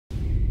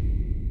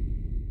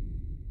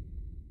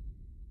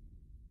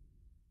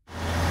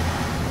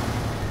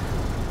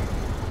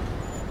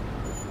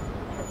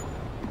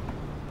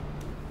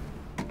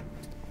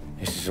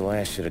is the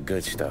last of the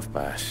good stuff,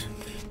 boss.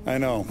 I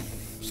know.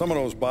 Some of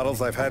those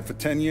bottles I've had for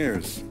 10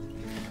 years.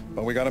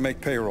 But we gotta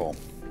make payroll.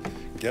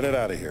 Get it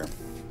out of here.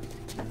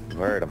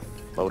 Heard him.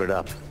 Load it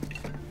up.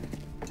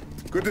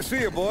 Good to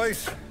see you,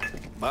 boys.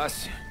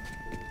 Boss,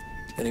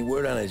 any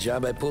word on a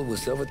job I pulled with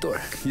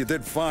Salvatore? You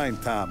did fine,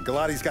 Tom.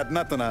 Galati's got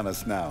nothing on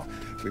us now.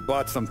 We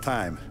bought some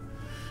time.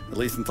 At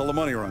least until the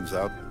money runs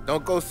out.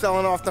 Don't go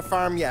selling off the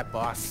farm yet,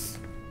 boss.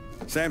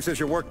 Sam says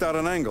you worked out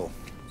an angle.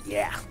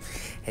 Yeah,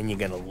 and you're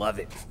gonna love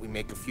it. We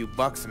make a few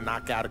bucks and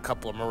knock out a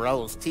couple of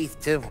Morello's teeth,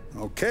 too.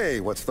 Okay,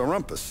 what's the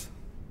rumpus?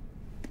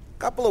 A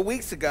couple of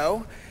weeks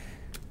ago,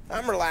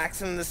 I'm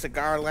relaxing in the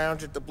cigar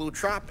lounge at the Blue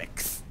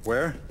Tropics.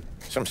 Where?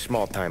 Some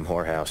small-time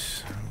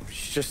whorehouse.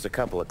 It's just a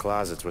couple of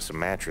closets with some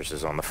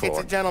mattresses on the floor.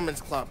 It's a gentleman's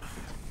club.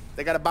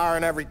 They got a bar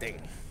and everything.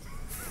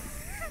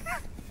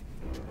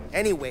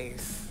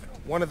 Anyways,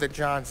 one of the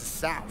Johns is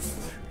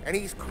south, and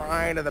he's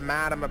crying to the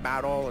madam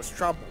about all his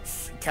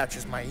troubles. He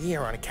catches my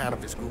ear on account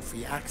of his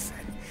goofy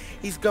accent.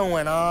 He's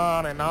going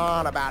on and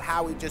on about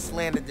how he just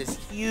landed this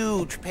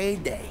huge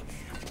payday,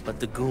 but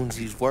the goons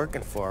he's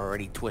working for are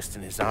already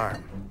twisting his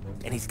arm,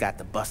 and he's got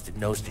the busted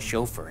nose to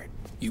show for it.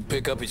 You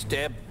pick up his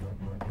tab?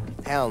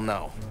 Hell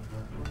no.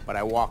 But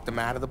I walked him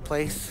out of the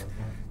place,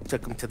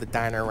 took him to the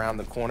diner around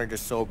the corner to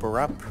sober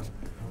up.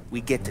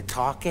 We get to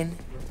talking.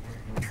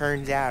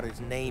 Turns out his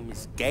name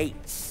is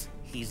Gates.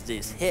 He's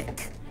this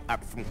hick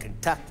up from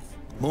Kentucky.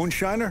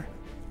 Moonshiner?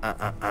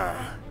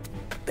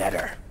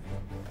 Better.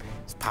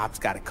 His pop's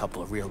got a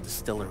couple of real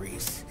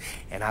distilleries,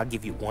 and I'll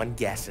give you one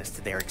guess as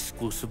to their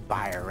exclusive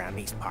buyer around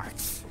these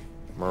parts.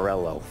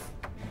 Morello.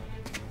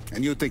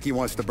 And you think he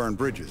wants to burn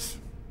bridges?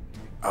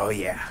 Oh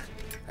yeah.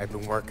 I've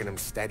been working him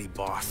steady,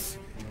 boss.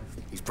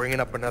 He's bringing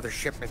up another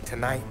shipment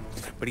tonight,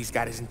 but he's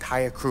got his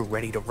entire crew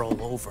ready to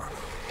roll over.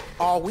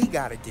 All we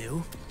gotta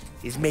do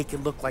is make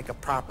it look like a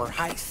proper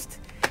heist.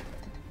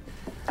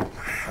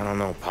 I don't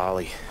know,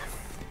 Polly.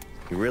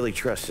 You really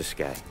trust this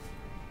guy?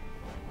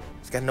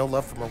 He's got no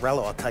love for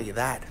Morello, I'll tell you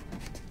that.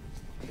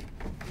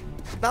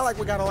 Not like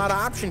we got a lot of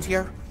options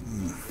here.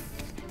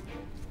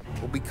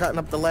 We'll be cutting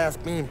up the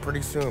last beam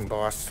pretty soon,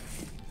 boss.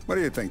 What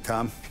do you think,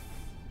 Tom?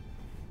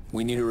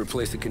 We need to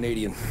replace the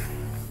Canadian.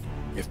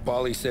 If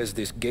Polly says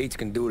this Gates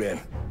can do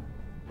that,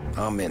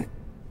 I'm in.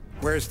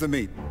 Where's the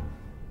meet?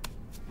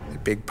 The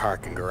big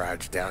parking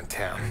garage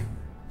downtown.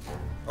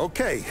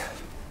 Okay,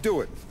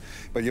 do it.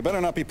 But you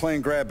better not be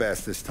playing grab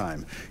ass this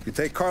time. You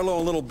take Carlo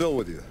and Little Bill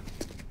with you.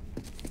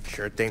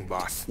 Sure thing,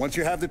 boss. Once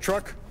you have the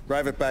truck,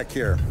 drive it back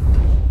here.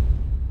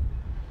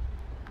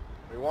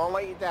 We won't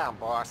let you down,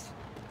 boss.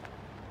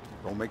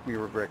 Don't make me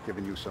regret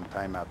giving you some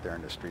time out there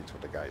in the streets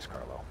with the guys,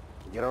 Carlo.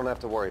 You don't have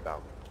to worry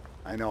about me.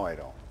 I know I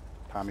don't.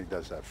 Tommy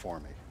does that for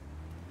me.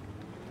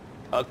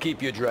 I'll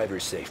keep your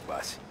drivers safe,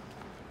 boss.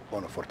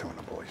 Buona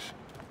fortuna, boys.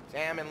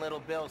 Sam and Little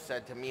Bill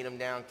said to meet him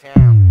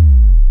downtown.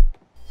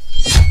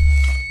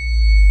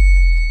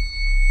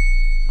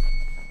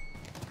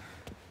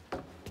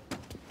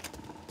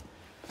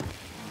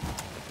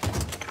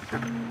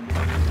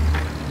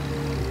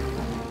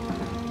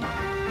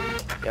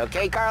 You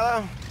okay,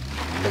 Carlo?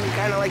 Looking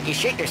kinda like you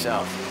shit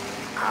yourself.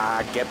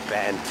 Ah, get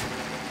bent.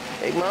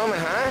 Big moment,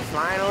 huh?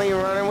 Finally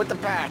running with the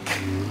pack.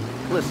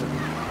 Listen,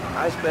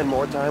 I spend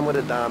more time with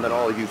a Dom than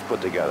all of you's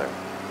put together.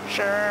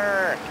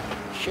 Sure.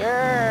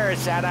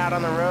 Sat out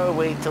on the road,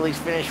 wait till he's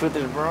finished with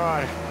his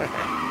broad.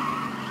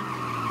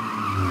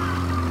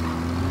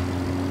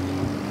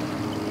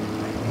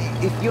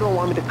 If you don't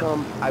want me to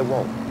come, I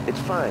won't. It's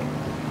fine.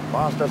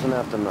 Boss doesn't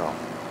have to know.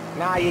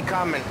 Nah, you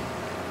coming.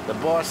 The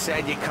boss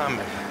said you're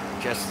coming.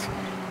 Just,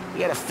 you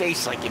got a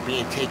face like you're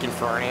being taken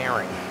for an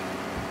airing.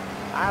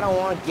 I don't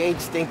want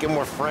Gates thinking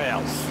we're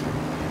frails.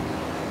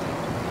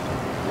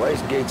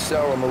 Why's Gates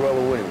sour on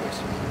Morello anyways?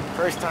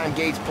 First time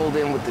Gates pulled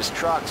in with his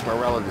trucks,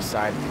 Morello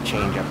decided to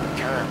change up the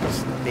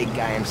terms. The big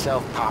guy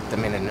himself popped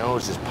him in the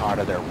nose as part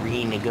of their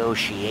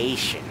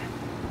renegotiation.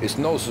 His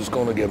nose is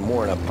gonna get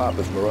more than a pop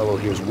if Morello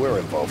hears we're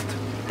involved.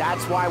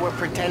 That's why we're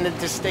pretending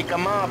to stick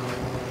him up.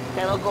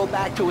 Then he'll go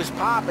back to his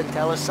pop and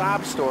tell a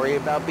sob story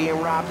about being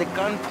robbed at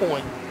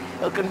gunpoint.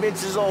 He'll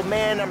convince his old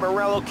man that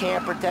Morello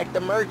can't protect the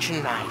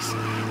merchandise.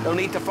 He'll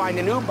need to find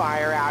a new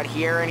buyer out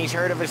here, and he's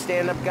heard of a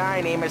stand-up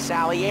guy named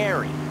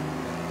Salieri.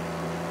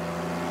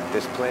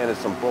 This plan is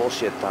some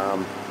bullshit,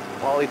 Tom.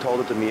 Paulie told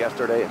it to me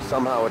yesterday, and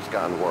somehow it's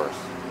gotten worse.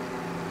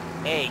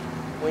 Hey,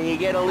 when you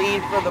get a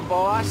lead for the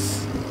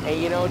boss,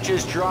 and you don't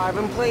just drive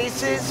him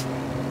places,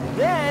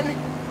 then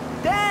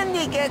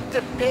you get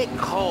to pick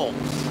holes.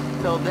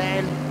 Till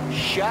then,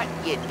 shut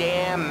your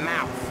damn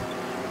mouth.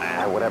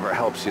 Ah, whatever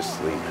helps you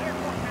sleep.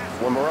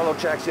 When Morello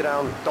tracks you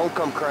down, don't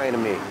come crying to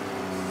me.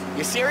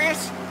 You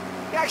serious?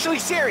 You actually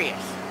serious?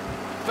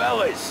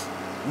 Fellas,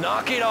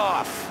 knock it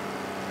off.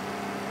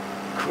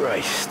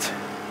 Christ.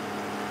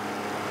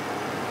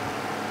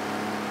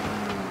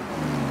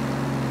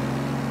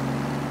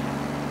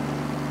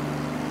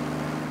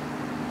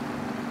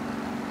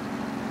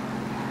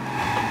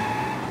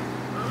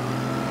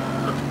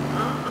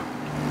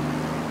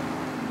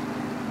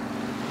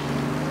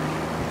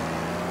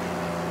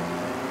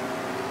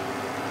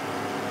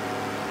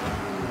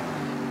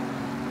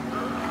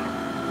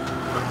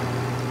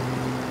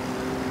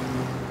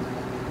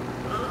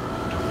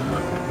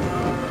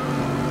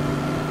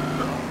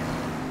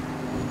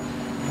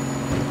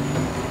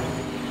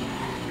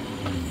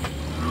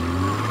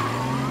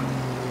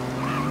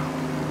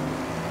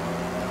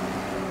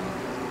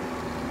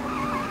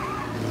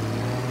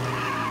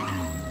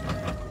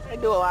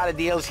 do a lot of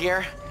deals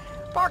here.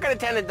 Parking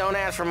attendant don't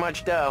ask for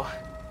much dough.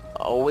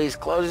 Always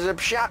closes up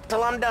shop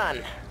till I'm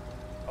done.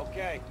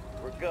 Okay,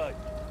 we're good.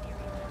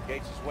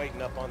 Gates is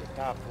waiting up on the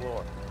top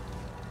floor.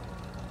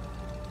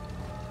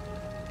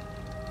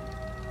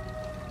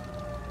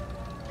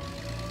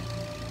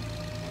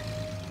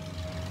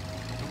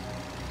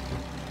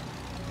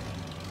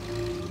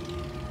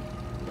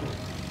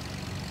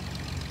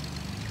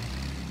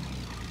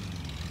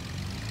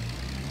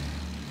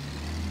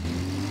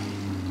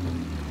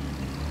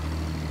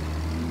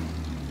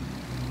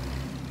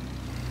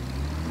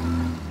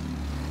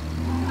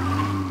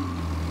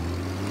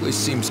 Place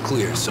seems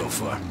clear so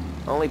far.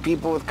 Only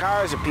people with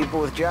cars are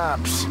people with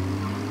jobs.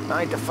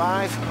 9 to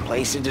 5,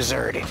 place is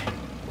deserted.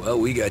 Well,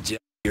 we got you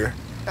here.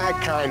 That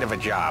kind of a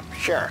job,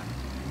 sure.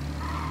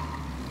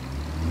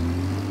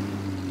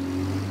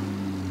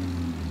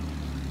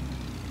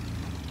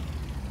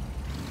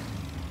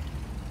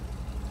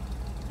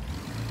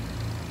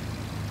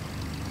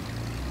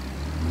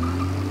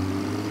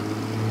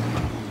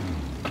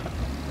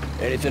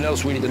 Anything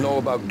else we need to know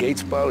about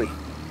Gates, Polly?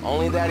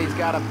 Only that he's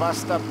got a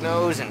bust-up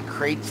nose and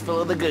crates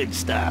full of the good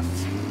stuff.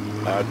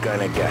 Our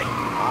kind of guy.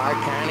 Our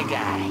kind of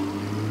guy.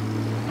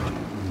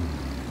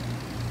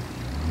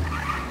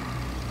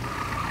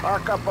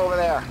 Park up over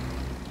there.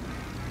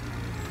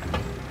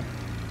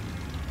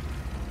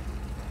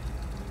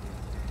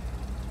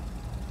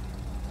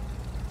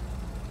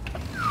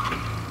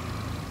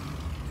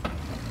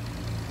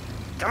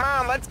 Come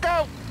on, let's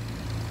go!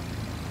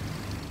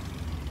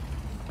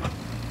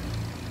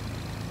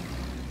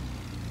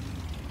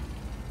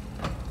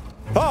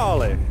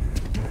 Polly,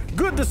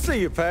 good to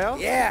see you, pal.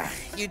 Yeah,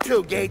 you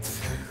too,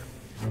 Gates.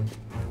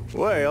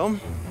 Well,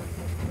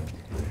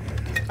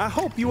 I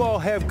hope you all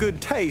have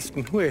good taste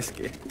in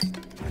whiskey.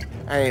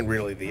 I ain't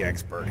really the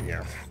expert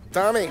here.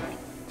 Tommy.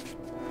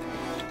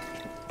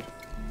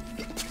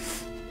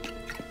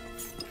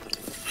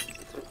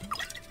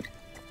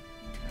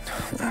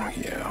 Oh,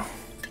 yeah.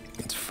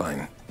 It's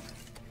fine.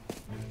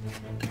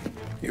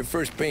 Your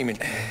first payment.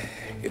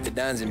 If the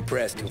Don's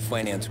impressed, he'll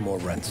finance more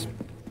runs.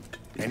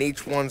 And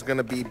each one's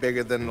gonna be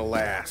bigger than the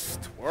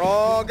last. We're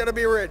all gonna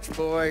be rich,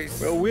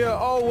 boys. Well, we are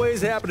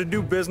always happy to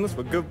do business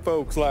with good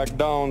folks like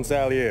Don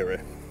Salieri.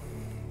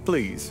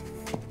 Please,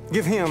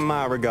 give him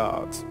my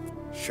regards.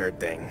 Sure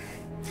thing.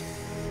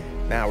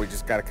 Now we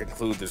just gotta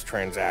conclude this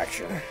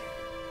transaction.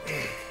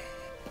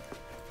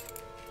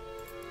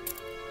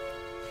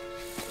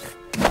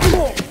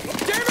 Oh,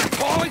 damn it,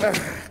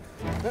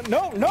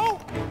 Paulie!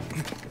 No!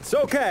 It's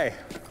okay.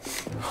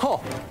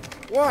 Oh,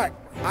 What?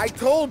 I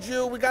told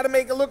you, we gotta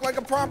make it look like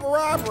a proper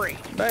robbery.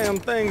 damn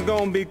thing's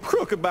gonna be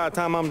crooked by the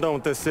time I'm done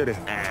with this city.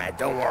 Ah,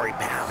 don't worry,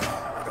 pal.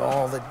 With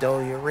all the dough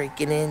you're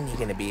raking in, you're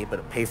gonna be able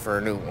to pay for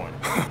a new one.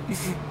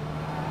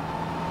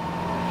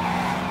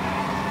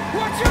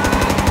 Watch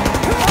out!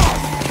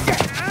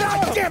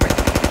 God damn it!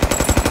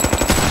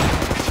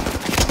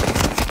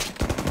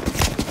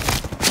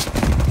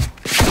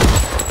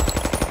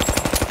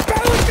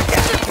 Balance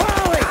together,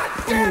 Polly!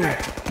 God damn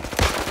it!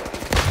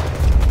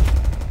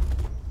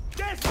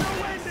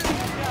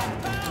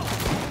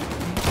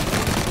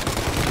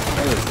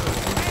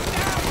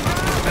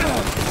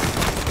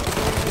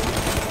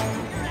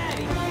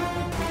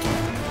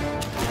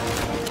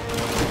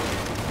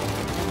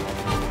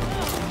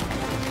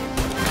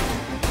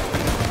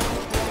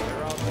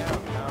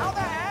 How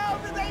the hell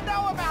did they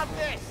know about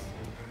this?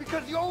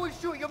 Because you always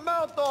shoot your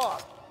mouth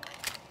off.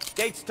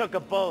 Gates took a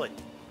bullet.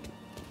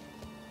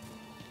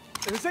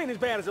 This ain't as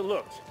bad as it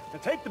looks. Now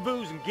take the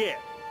booze and get.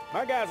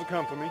 My guys will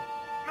come for me.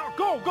 Now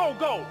go!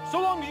 So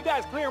long as you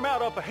guys clear him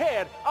out up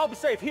ahead, I'll be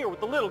safe here with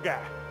the little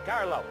guy.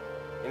 Carlo,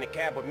 in the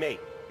cab with me.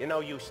 You know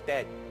you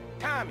stead.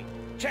 Tommy,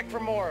 check for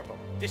more of them.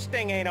 This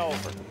thing ain't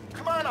over.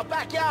 Come on, I'll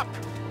back you up.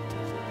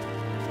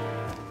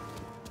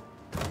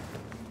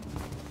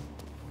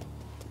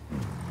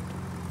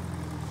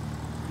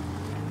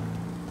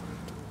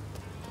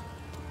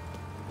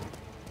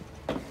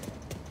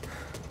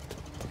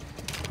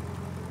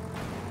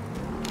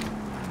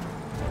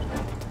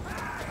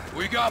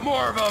 We got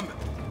more of them!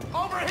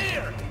 Over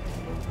here!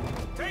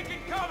 Taking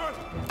cover!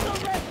 The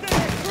rest of the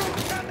crew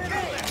coming in!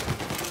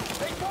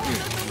 They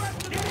bolted the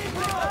rest of the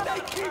crew!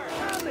 They keep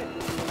coming!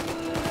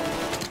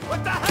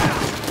 What the hell?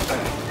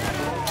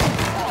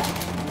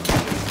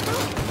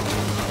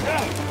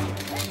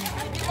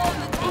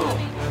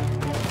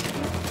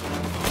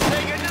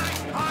 Take a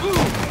nice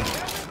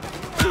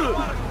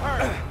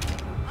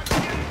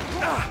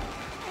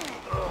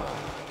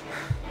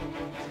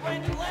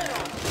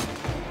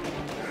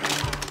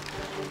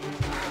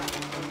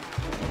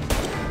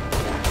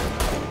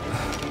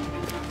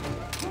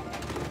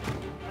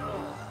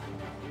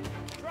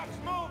Truck's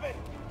moving!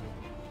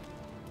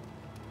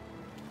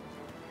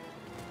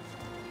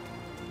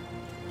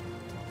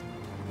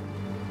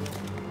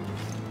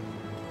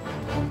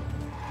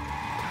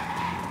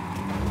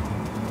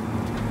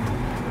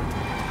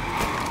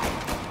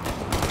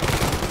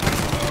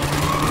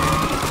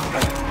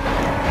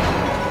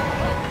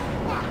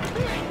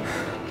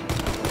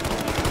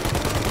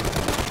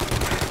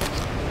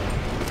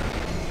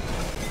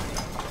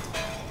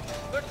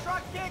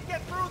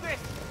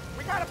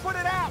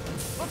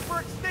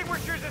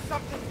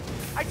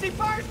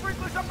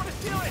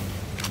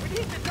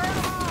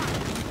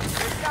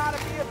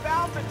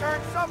 to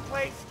turn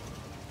someplace.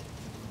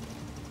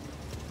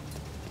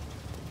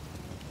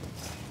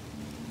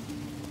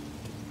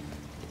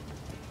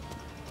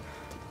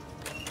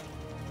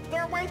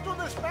 Their way through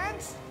this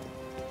fence?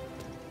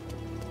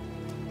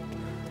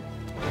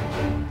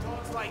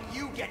 Looks like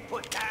you get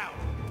put down.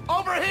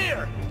 Over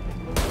here!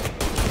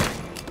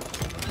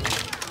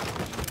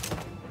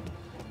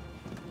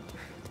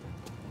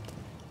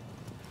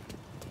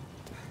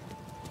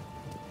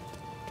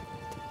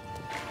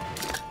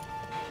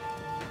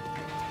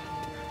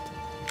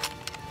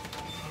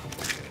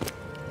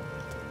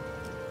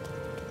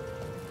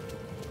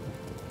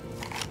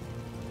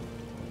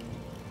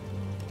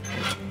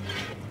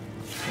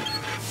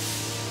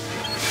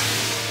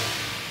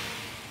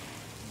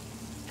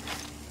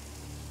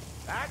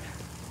 That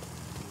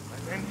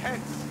was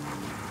intense.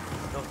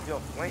 Still feel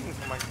flames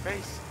on my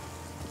face.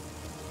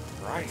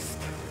 Christ.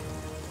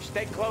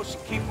 Stay close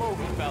and keep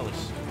moving,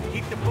 fellas.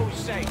 Keep the booze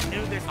safe.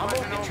 Knew this I'll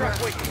wasn't move the over. truck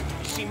with you.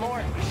 You see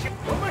more?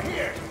 Over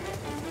here!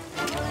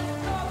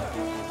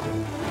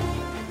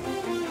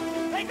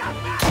 They got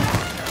back!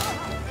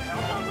 The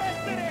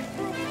rest of this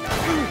group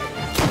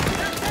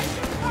they're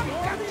taking cover!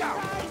 Watch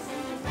out!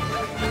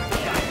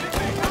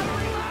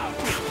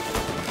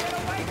 Get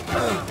away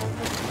from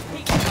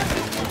me!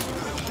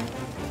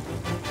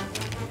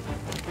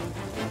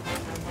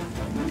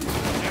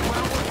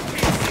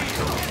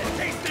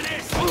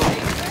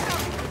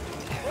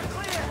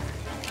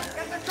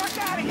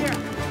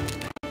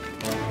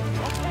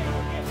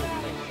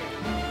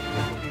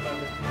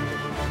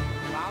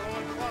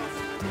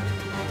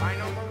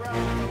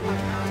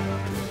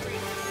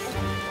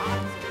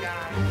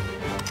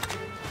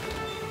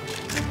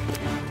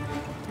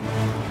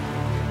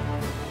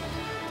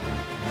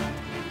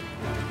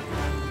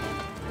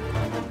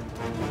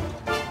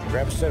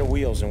 Grab a set of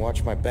wheels and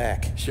watch my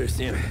back. Sure,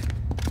 Sam.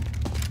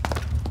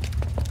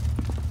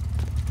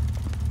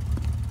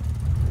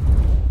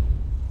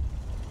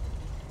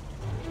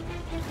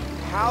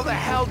 How the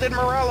hell did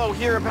Morello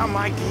hear about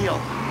my deal?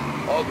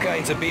 All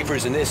kinds of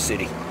beefers in this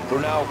city. For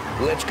now,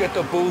 let's get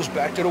the booze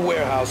back to the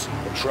warehouse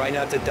and try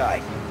not to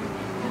die.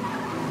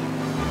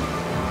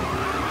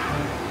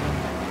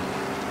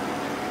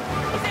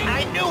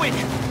 I knew it!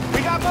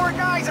 We got more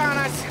guys on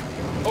us!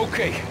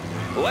 Okay,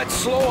 let's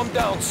slow them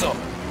down some.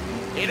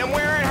 Hit them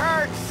where it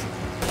hurts!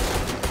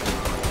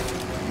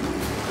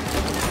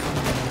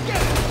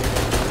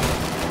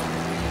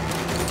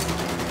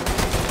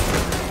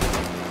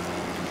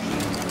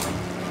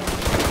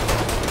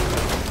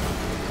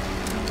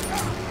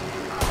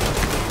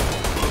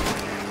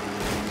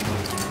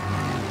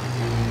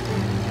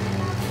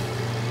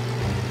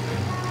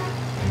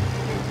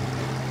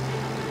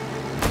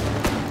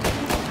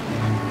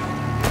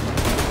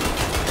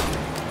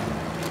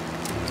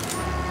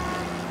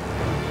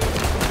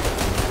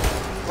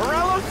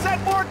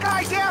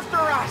 After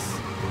us!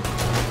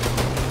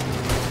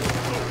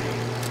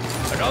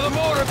 Another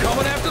motor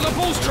coming after the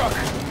booze truck!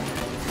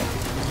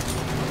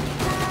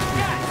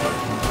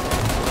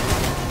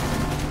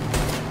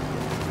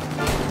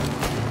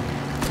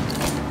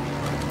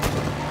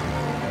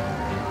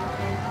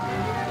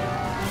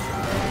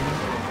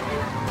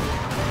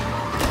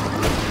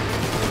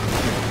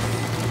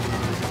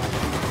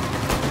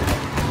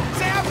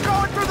 Sam's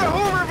going through the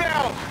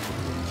Hooverville!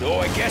 So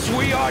I guess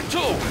we are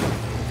too!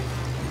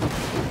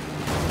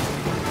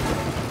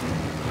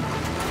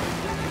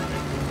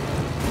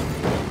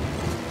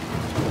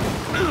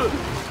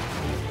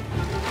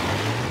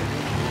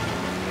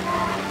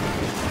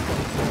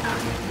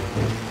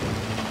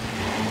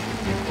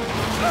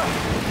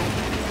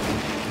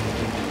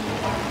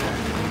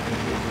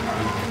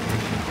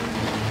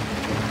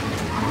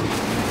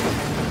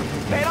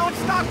 They don't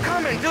stop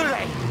coming, do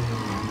they?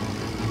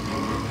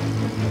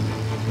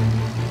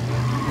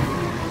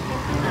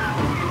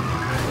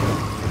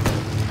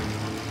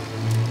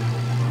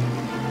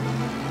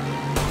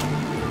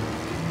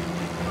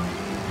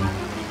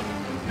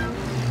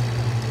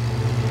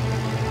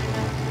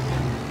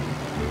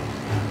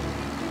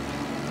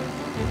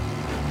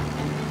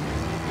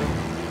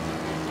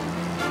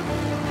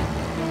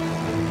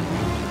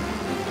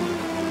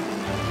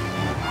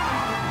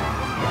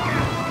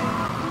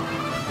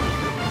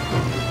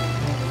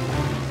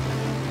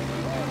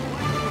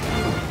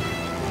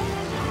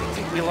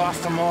 We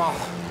lost them all.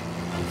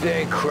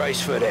 Thank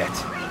Christ for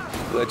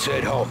that. Let's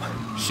head home.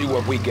 See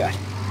what we got.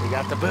 We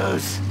got the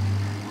booze.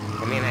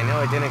 I mean, I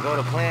know it didn't go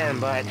to plan,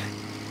 but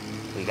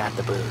we got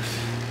the booze.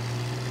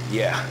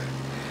 Yeah.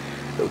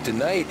 So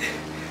tonight,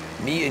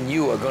 me and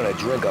you are gonna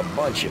drink a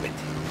bunch of it.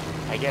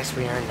 I guess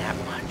we earned that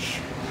much.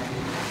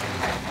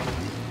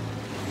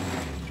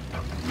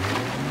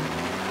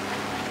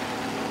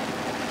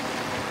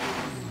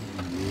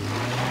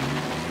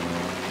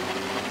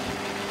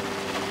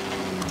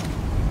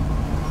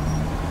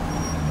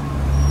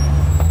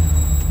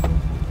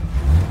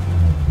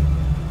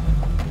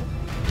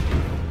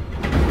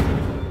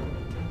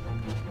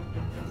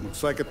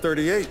 Looks like a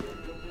 38.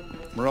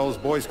 Morello's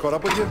boys caught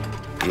up with you?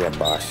 Yeah,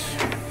 boss.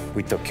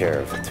 We took care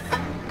of it.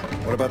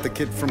 What about the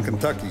kid from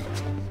Kentucky?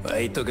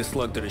 He took a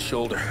slug to the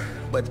shoulder.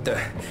 but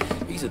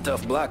he's a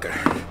tough blocker.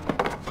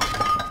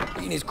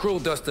 He and his crew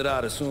dusted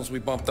out as soon as we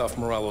bumped off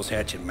Morello's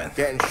hatchet men.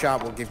 Getting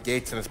shot will give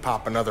Gates and his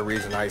pop another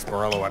reason to ice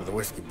Morello out of the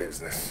whiskey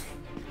business.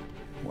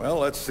 Well,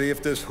 let's see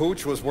if this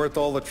hooch was worth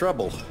all the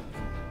trouble.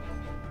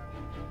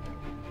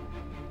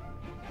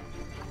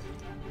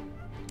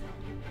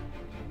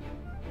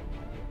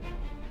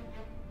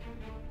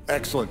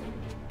 Excellent.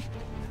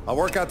 I'll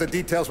work out the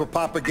details with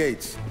Papa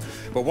Gates.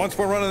 But once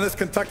we're running this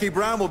Kentucky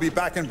Brown, we'll be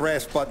back in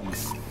brass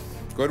buttons.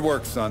 Good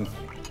work, son.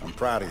 I'm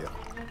proud of you.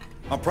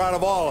 I'm proud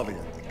of all of you.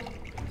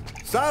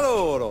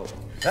 Saludo!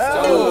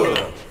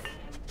 Saludo!